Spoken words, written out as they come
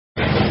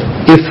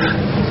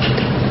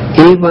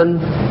A1,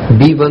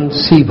 B1,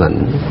 C1,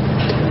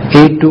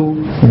 A2,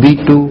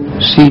 B2,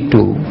 C2,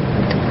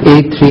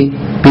 A3,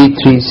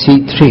 B3,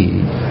 C3,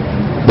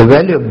 the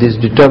value of this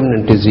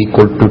determinant is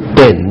equal to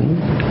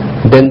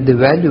 10, then the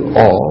value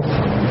of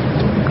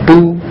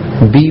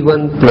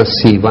 2B1 plus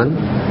C1,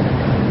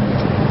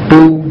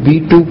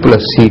 2B2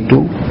 plus C2,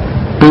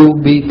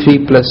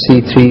 2B3 plus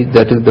C3,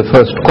 that is the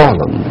first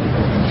column,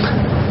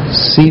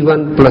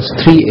 C1 plus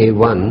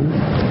 3A1,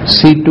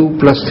 C2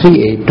 plus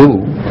 3A2,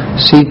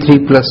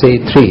 C3 plus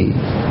A3,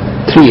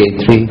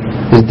 3A3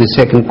 is the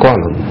second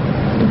column,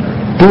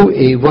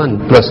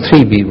 2A1 plus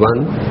 3B1,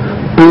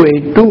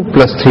 2A2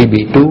 plus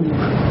 3B2,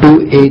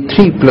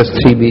 2A3 plus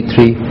 3B3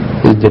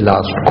 is the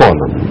last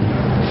column.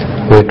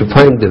 We have to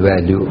find the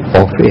value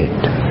of it.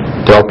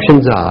 The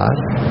options are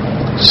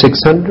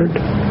 600,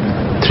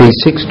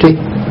 360,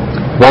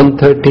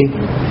 130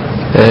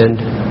 and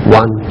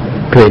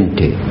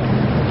 120.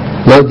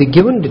 Now the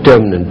given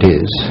determinant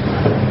is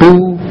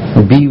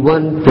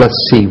 2B1 plus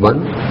C1,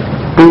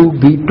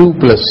 2B2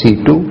 plus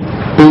C2,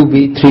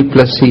 2B3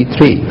 plus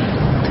C3,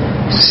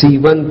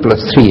 C1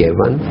 plus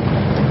 3A1,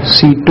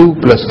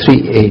 C2 plus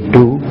 3A2,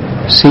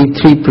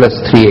 C3 plus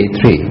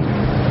 3A3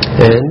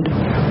 and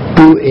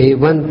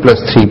 2A1 plus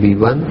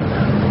 3B1,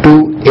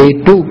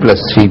 2A2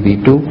 plus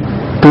 3B2,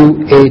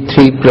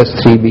 2A3 plus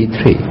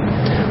 3B3.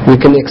 We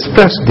can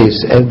express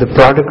this as the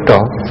product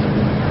of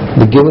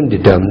the given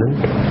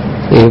determinant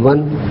A1,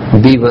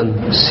 B1,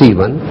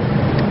 C1,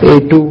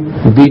 A2,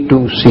 B2,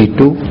 C2,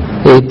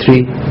 A3,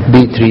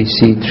 B3,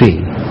 C3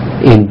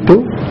 into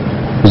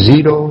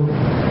 0,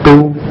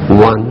 2,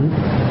 1,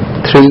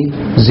 3,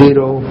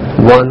 0,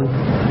 1,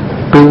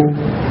 2,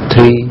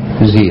 3,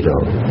 0,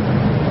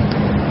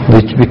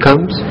 which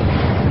becomes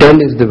 10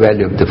 is the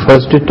value of the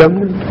first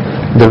determinant.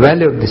 The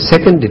value of the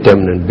second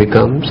determinant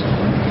becomes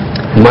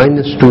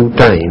minus 2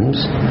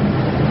 times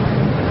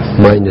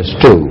minus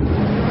 2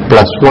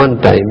 plus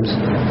 1 times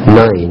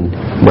 9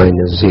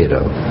 minus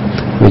 0,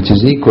 which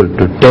is equal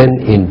to 10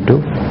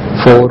 into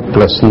 4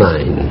 plus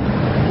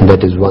 9,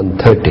 that is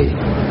 130,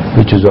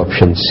 which is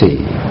option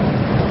C.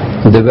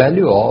 The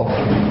value of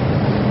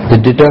the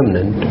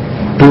determinant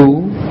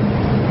 2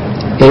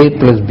 A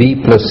plus B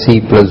plus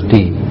C plus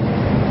D,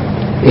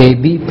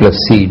 AB plus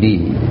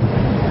CD,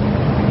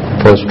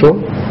 first row.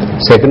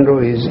 Second row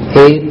is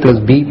A plus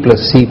B plus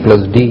C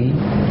plus D,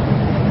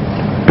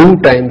 2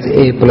 times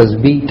A plus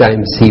B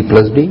times C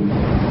plus D,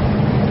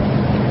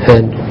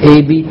 and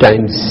AB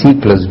times C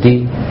plus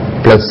D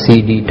plus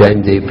CD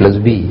times A plus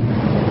B.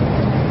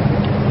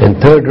 And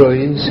third row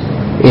is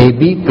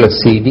AB plus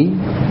CD,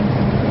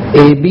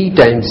 AB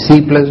times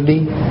C plus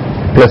D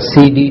plus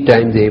CD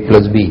times A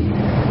plus B,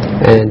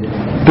 and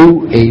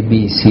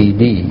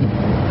 2ABCD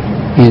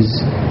is,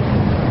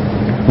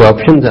 the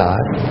options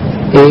are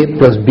A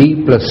plus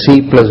B plus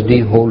C plus D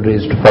whole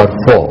raised to power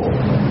 4.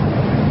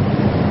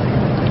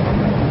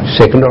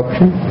 Second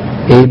option,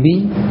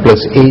 AB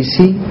plus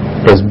AC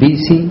plus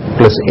BC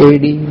plus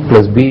AD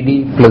plus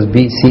BD plus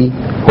BC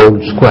whole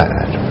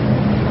square.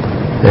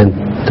 And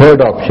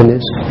third option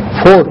is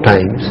 4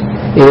 times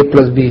A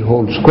plus B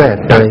whole square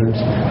times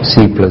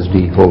C plus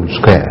D whole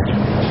square.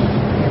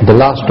 The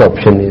last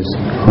option is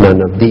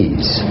none of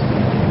these.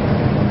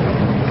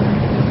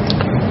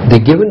 The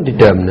given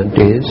determinant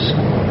is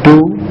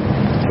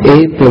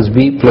 2A plus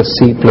B plus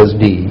C plus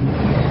D,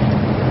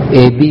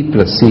 AB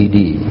plus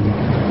CD.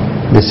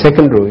 The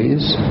second row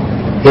is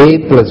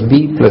A plus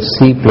B plus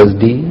C plus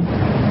D,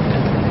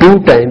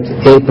 2 times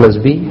A plus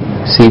B,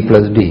 C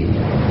plus D,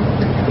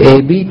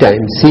 AB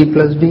times C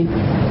plus D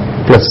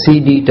plus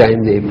CD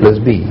times A plus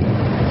B,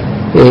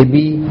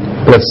 AB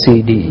plus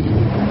CD,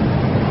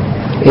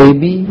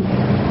 AB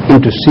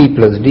into C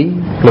plus D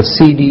plus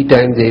CD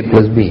times A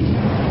plus B,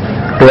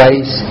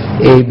 twice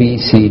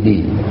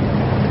ABCD.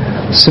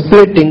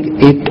 Splitting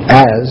it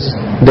as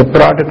the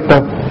product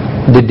of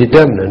the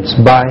determinants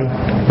by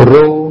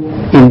row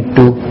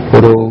into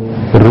row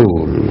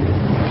rule.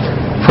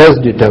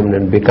 First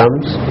determinant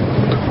becomes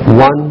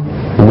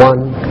 1,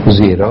 1,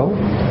 0,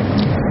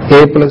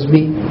 A plus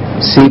B,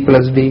 C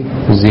plus D,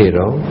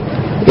 0,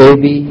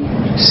 AB,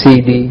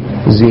 CD,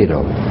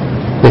 0.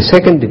 The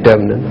second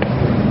determinant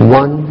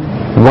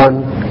 1,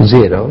 1,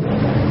 0,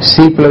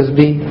 C plus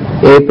D,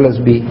 A plus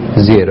B,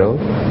 0,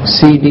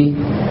 CD,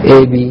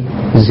 AB,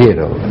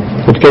 0.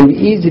 It can be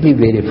easily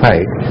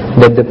verified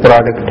that the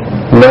product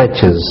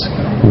matches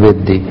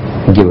with the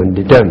given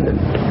determinant.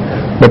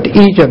 But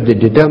each of the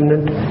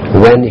determinant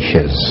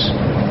vanishes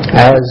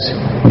as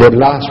their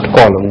last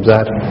columns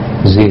are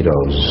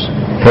zeros.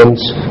 Hence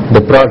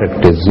the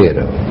product is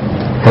 0.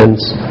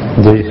 Hence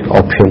the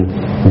option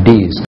D is